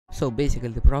So basically,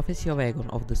 the prophecy of Aegon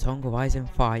of the Song of Ice and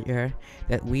Fire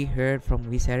that we heard from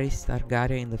Viserys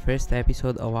Targaryen in the first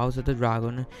episode of House of the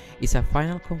Dragon is a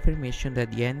final confirmation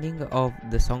that the ending of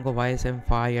the Song of Ice and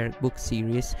Fire book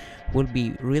series will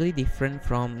be really different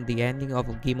from the ending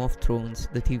of Game of Thrones,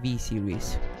 the TV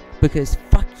series. Because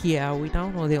fuck yeah, we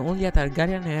now know that only a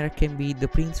Targaryen heir can be the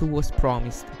prince who was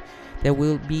promised, that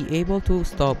will be able to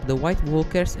stop the White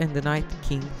Walkers and the Night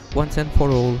King once and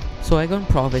for all. So Aegon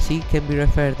prophecy can be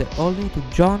referred only to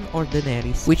Jon or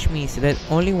Daenerys, which means that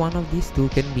only one of these two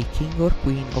can be king or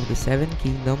queen of the Seven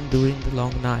Kingdoms during the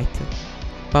long night.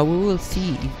 But we will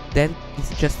see if that is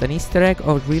just an easter egg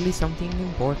or really something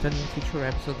important in future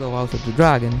episodes of House of the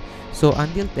Dragon. So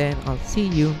until then, I'll see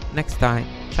you next time.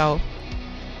 Ciao!